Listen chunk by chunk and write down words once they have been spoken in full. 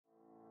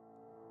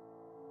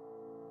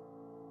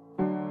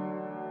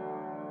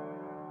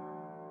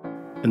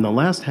In the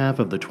last half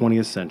of the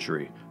 20th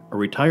century, a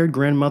retired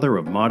grandmother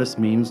of modest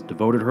means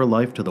devoted her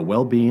life to the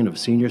well-being of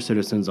senior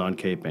citizens on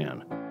Cape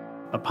Ann.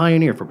 A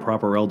pioneer for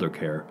proper elder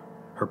care,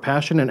 her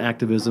passion and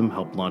activism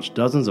helped launch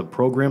dozens of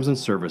programs and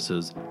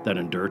services that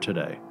endure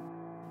today.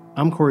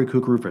 I'm Kory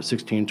Curcuru for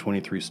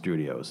 1623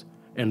 Studios,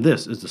 and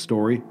this is the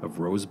story of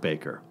Rose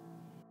Baker.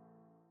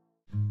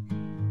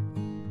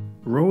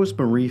 Rose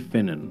Marie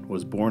Finnan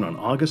was born on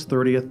August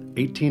 30th,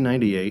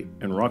 1898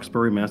 in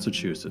Roxbury,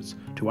 Massachusetts,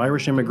 to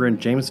Irish immigrant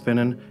James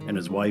Finnan and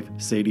his wife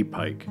Sadie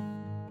Pike.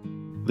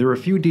 There are a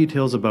few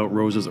details about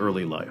Rose's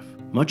early life,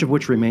 much of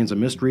which remains a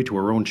mystery to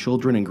her own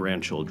children and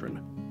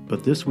grandchildren.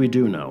 But this we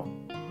do know: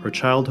 her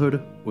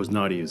childhood was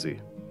not easy.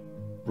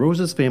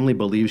 Rose's family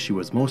believes she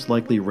was most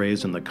likely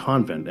raised in the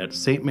convent at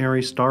St.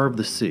 Mary's Star of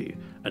the Sea,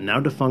 a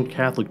now-defunct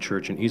Catholic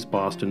church in East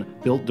Boston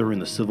built during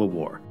the Civil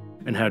War,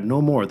 and had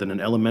no more than an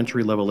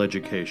elementary-level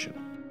education.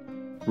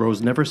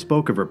 Rose never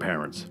spoke of her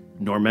parents,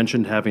 nor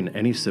mentioned having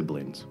any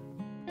siblings.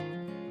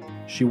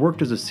 She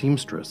worked as a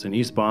seamstress in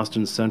East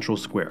Boston's Central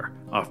Square,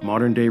 off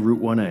modern-day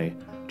Route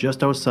 1A,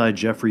 just outside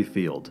Jeffrey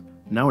Field,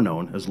 now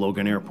known as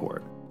Logan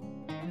Airport.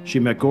 She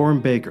met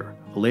Gorham Baker,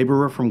 a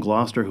laborer from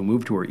Gloucester who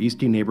moved to her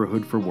Eastie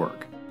neighborhood for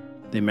work.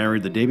 They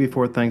married the day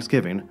before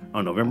Thanksgiving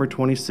on November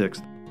 26,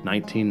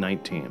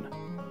 1919.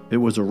 It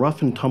was a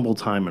rough and tumble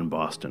time in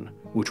Boston,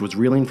 which was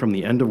reeling from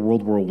the end of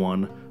World War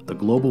I, the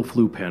global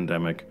flu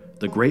pandemic,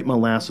 the Great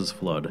Molasses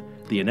Flood,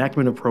 the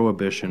enactment of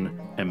Prohibition,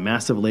 and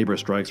massive labor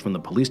strikes from the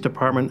police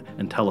department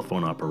and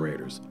telephone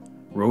operators.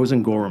 Rose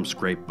and Gorham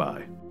scraped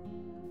by.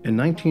 In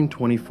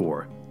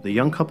 1924, the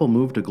young couple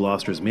moved to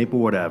Gloucester's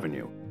Maplewood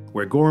Avenue,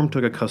 where Gorham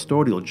took a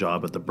custodial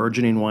job at the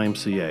burgeoning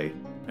YMCA,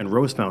 and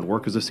Rose found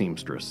work as a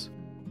seamstress.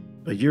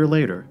 A year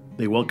later,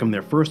 they welcomed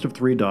their first of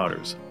three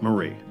daughters,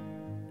 Marie.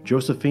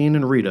 Josephine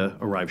and Rita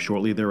arrived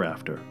shortly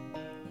thereafter.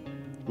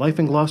 Life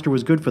in Gloucester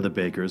was good for the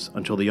Bakers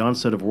until the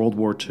onset of World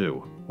War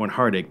II, when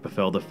heartache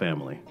befell the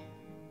family.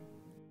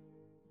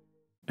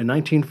 In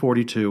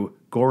 1942,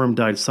 Gorham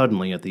died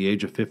suddenly at the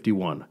age of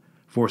 51,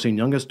 forcing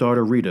youngest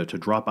daughter Rita to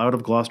drop out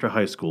of Gloucester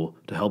High School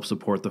to help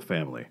support the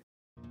family.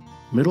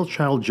 Middle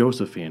child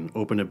Josephine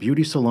opened a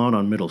beauty salon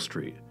on Middle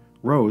Street.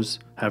 Rose,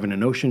 having a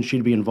notion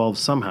she'd be involved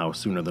somehow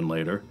sooner than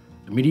later,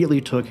 immediately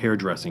took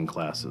hairdressing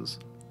classes.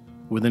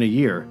 Within a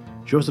year,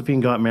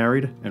 Josephine got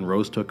married and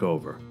Rose took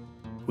over.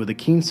 With a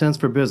keen sense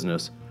for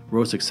business,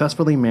 Rose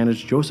successfully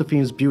managed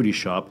Josephine's beauty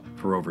shop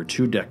for over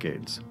 2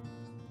 decades.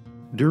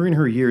 During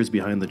her years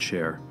behind the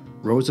chair,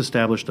 Rose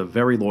established a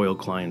very loyal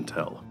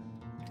clientele.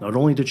 Not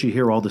only did she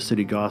hear all the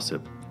city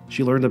gossip,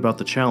 she learned about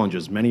the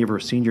challenges many of her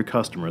senior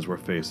customers were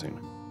facing.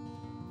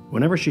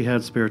 Whenever she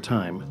had spare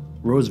time,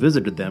 Rose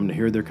visited them to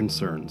hear their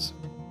concerns.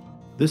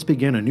 This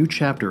began a new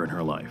chapter in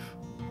her life: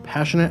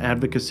 passionate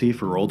advocacy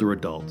for older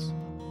adults.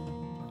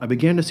 "I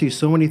began to see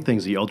so many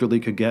things the elderly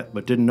could get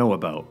but didn't know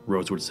about,"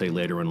 Rose would say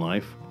later in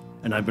life,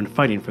 "and I've been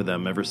fighting for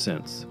them ever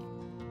since."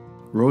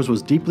 Rose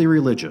was deeply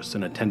religious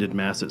and attended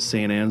Mass at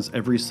St. Anne's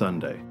every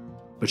Sunday,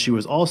 but she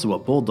was also a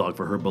bulldog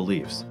for her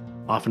beliefs,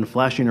 often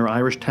flashing her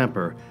Irish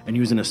temper and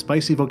using a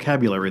spicy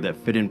vocabulary that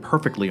fit in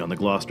perfectly on the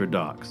Gloucester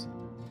docks.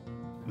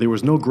 There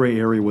was no gray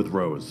area with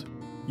Rose.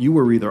 You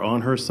were either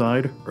on her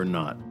side or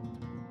not.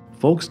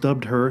 Folks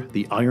dubbed her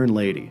the Iron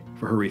Lady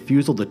for her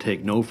refusal to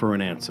take no for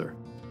an answer.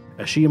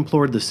 As she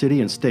implored the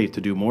city and state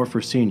to do more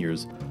for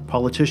seniors,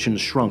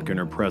 politicians shrunk in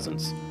her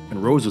presence,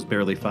 and Rose was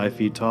barely 5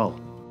 feet tall.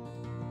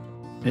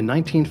 In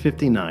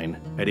 1959,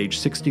 at age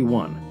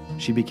 61,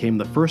 she became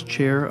the first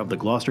chair of the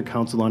Gloucester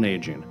Council on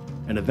Aging,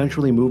 and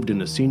eventually moved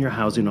into senior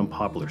housing on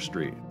Poplar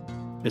Street.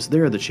 It's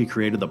there that she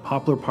created the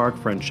Poplar Park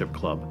Friendship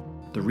Club,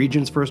 the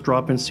region's first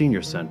drop-in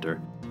senior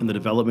center, and the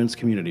development's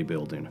community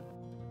building.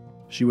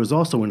 She was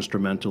also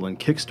instrumental in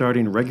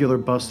kickstarting regular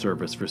bus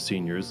service for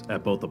seniors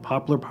at both the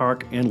Poplar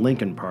Park and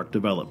Lincoln Park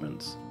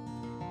developments.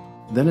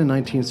 Then in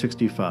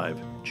 1965,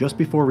 just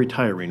before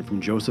retiring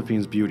from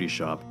Josephine's beauty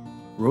shop,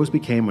 Rose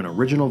became an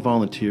original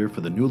volunteer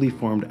for the newly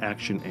formed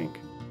Action Inc.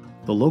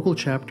 The local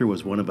chapter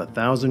was one of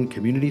 1,000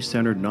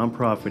 community-centered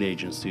nonprofit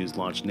agencies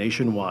launched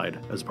nationwide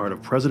as part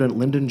of President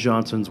Lyndon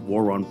Johnson's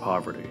War on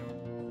Poverty.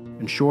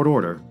 In short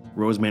order,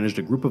 Rose managed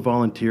a group of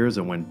volunteers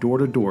and went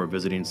door-to-door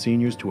visiting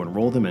seniors to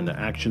enroll them into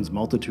Action's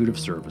multitude of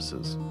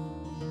services.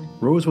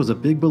 Rose was a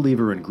big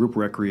believer in group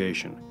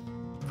recreation.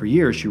 For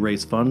years, she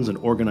raised funds and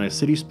organized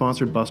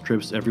city-sponsored bus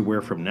trips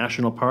everywhere from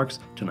national parks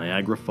to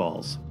Niagara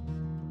Falls.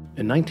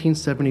 In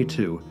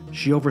 1972,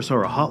 she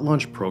oversaw a hot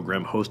lunch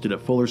program hosted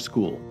at Fuller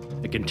School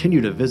and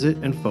continued to visit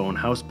and phone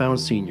housebound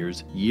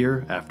seniors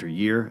year after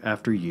year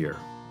after year.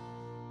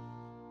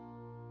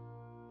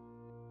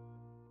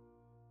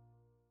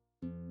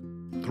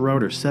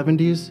 Throughout her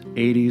 70s,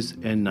 80s,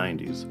 and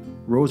 90s,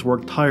 Rose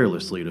worked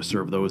tirelessly to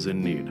serve those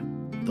in need.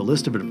 The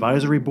list of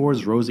advisory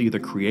boards Rose either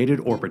created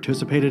or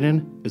participated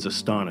in is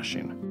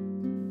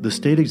astonishing. The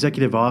State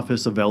Executive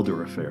Office of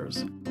Elder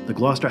Affairs, the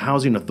Gloucester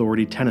Housing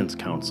Authority Tenants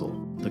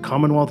Council, the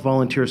Commonwealth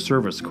Volunteer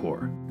Service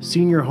Corps,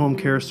 Senior Home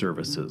Care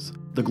Services,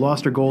 the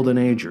Gloucester Golden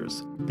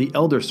Agers, the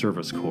Elder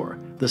Service Corps,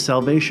 the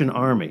Salvation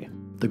Army,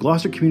 the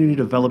Gloucester Community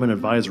Development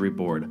Advisory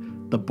Board,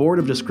 the Board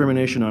of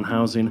Discrimination on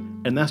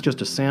Housing, and that's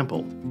just a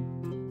sample.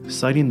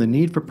 Citing the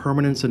need for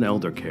permanence in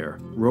elder care,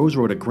 Rose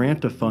wrote a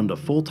grant to fund a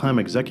full-time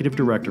executive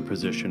director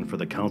position for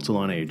the Council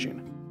on Aging.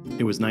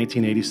 It was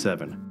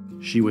 1987.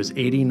 She was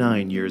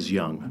 89 years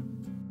young.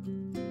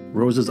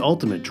 Rose's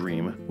ultimate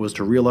dream was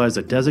to realize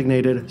a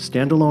designated,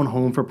 standalone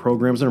home for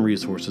programs and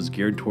resources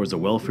geared towards the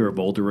welfare of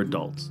older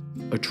adults,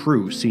 a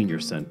true senior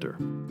center.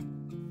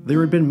 There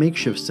had been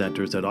makeshift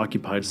centers that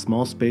occupied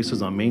small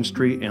spaces on Main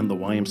Street and the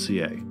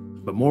YMCA,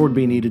 but more would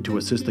be needed to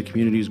assist the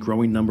community's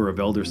growing number of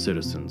elder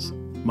citizens.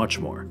 Much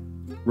more.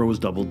 Rose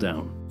doubled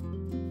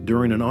down.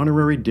 During an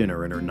honorary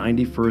dinner in her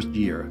 91st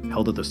year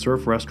held at the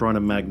Surf Restaurant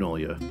in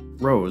Magnolia,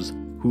 Rose,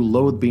 who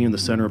loathed being the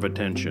center of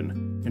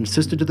attention,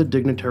 insisted to the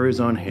dignitaries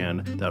on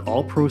hand that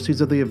all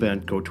proceeds of the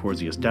event go towards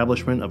the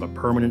establishment of a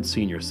permanent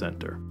senior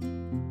center.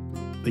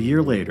 A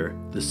year later,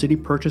 the city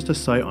purchased a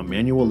site on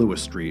Manuel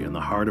Lewis Street in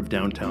the heart of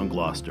downtown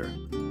Gloucester.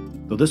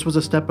 Though this was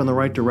a step in the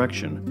right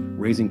direction,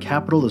 raising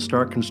capital to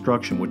start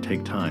construction would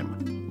take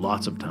time,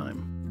 lots of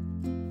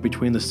time.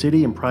 Between the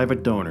city and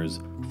private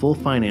donors, full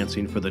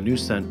financing for the new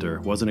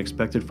center wasn't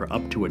expected for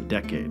up to a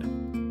decade.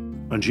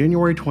 On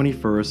January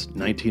 21,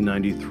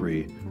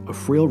 1993, a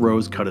frail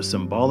Rose cut a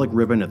symbolic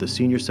ribbon at the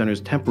senior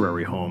center's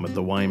temporary home at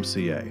the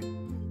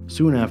YMCA.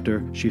 Soon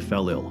after, she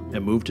fell ill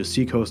and moved to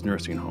Seacoast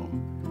Nursing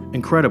Home.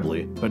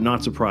 Incredibly, but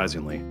not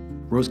surprisingly,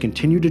 Rose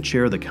continued to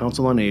chair the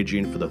Council on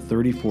Aging for the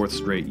 34th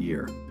straight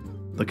year.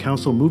 The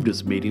council moved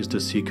its meetings to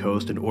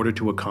Seacoast in order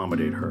to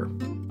accommodate her.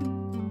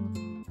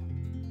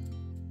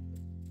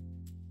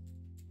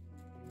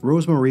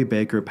 Rose Marie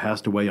Baker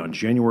passed away on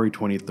January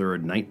 23,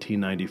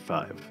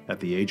 1995, at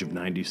the age of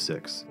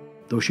 96.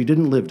 Though she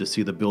didn't live to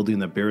see the building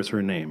that bears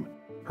her name,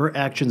 her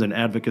actions and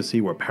advocacy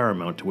were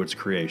paramount to its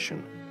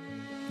creation.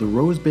 The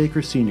Rose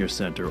Baker Senior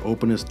Center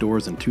opened its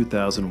doors in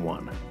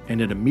 2001, and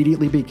it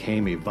immediately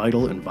became a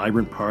vital and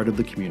vibrant part of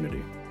the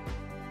community.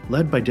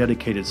 Led by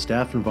dedicated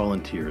staff and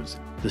volunteers,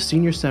 the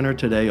Senior Center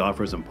today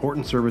offers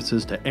important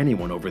services to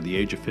anyone over the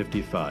age of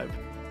 55.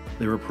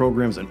 There are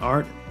programs in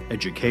art,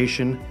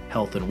 education,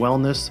 health and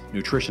wellness,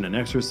 nutrition and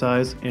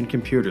exercise, and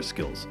computer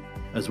skills,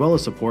 as well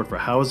as support for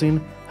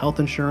housing, health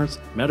insurance,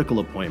 medical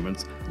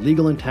appointments,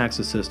 legal and tax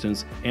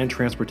assistance, and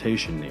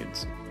transportation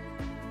needs.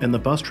 And the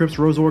bus trips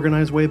Rose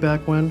organized way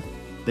back when?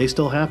 They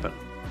still happen.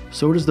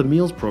 So does the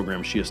meals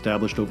program she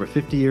established over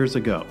 50 years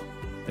ago,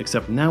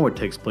 except now it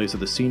takes place at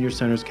the Senior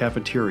Center's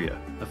cafeteria,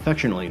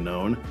 affectionately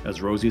known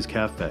as Rosie's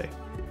Cafe.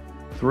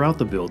 Throughout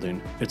the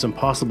building, it's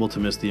impossible to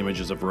miss the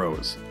images of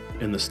Rose,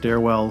 in the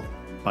stairwell,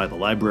 by the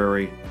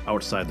library,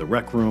 outside the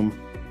rec room,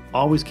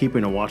 always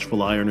keeping a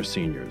watchful eye on her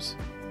seniors.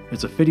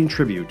 It's a fitting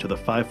tribute to the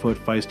 5-foot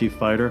feisty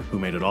fighter who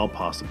made it all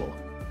possible,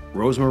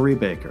 Rose Marie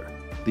Baker,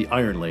 the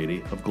Iron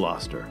Lady of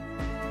Gloucester.